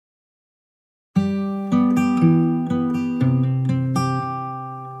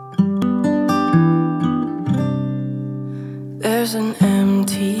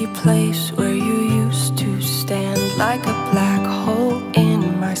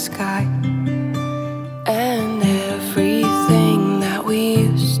sky, and everything that we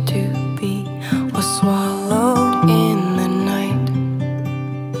used to be was swallowed in the night.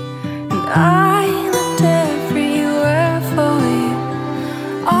 And I looked everywhere for you,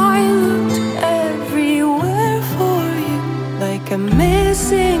 I looked everywhere for you, like a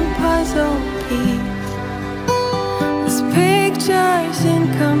missing puzzle piece. This picture's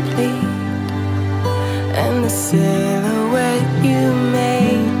incomplete, and the silhouette you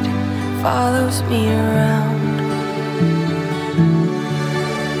made follows me around.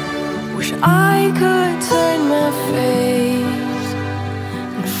 Wish I could turn my face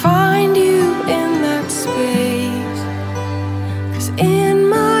and find you in that space, 'cause in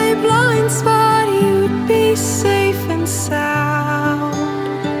my blind spot you'd be safe and sound.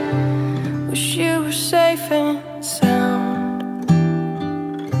 Wish you were safe and sound.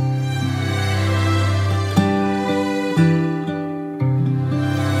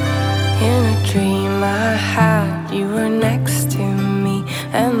 Dream I had, you were next to me,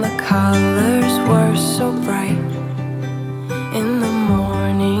 and the colors were so bright. In the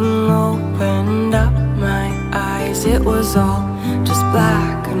morning opened up my eyes, it was all just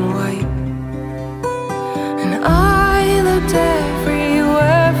black and white. And I looked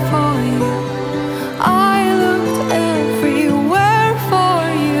everywhere for you, I looked everywhere for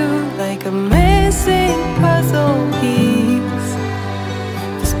you, like a missing puzzle piece.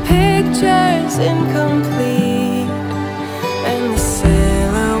 This picture's incomplete, and the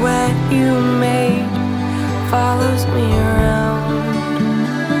silhouette you made follows me around.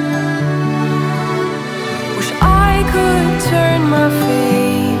 Wish I could turn my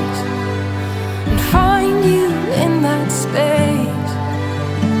face and find you in that space,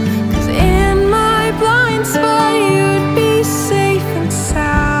 'cause in my blind spot you'd be safe and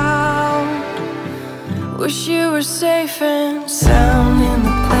sound. Wish you were safe and sound in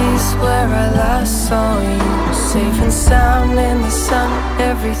the place where I last saw you. Safe and sound in the sun,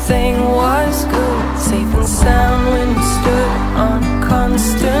 everything was good. Safe and sound when you stood on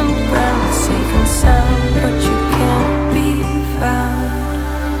constant ground. Safe and sound, but you can't be found,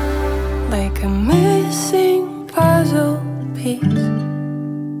 like a missing puzzle piece.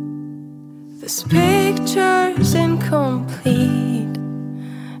 This picture's incomplete,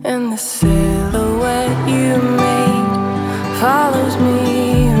 and the silhouette you made follows me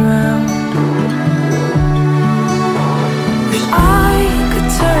around. Wish I could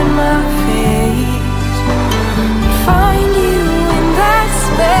turn my face and find you in that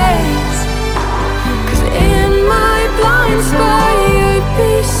space, 'cause in my blind spot you'd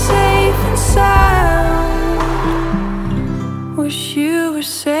be safe and sound. Wish you were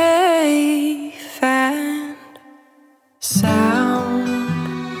safe and sound.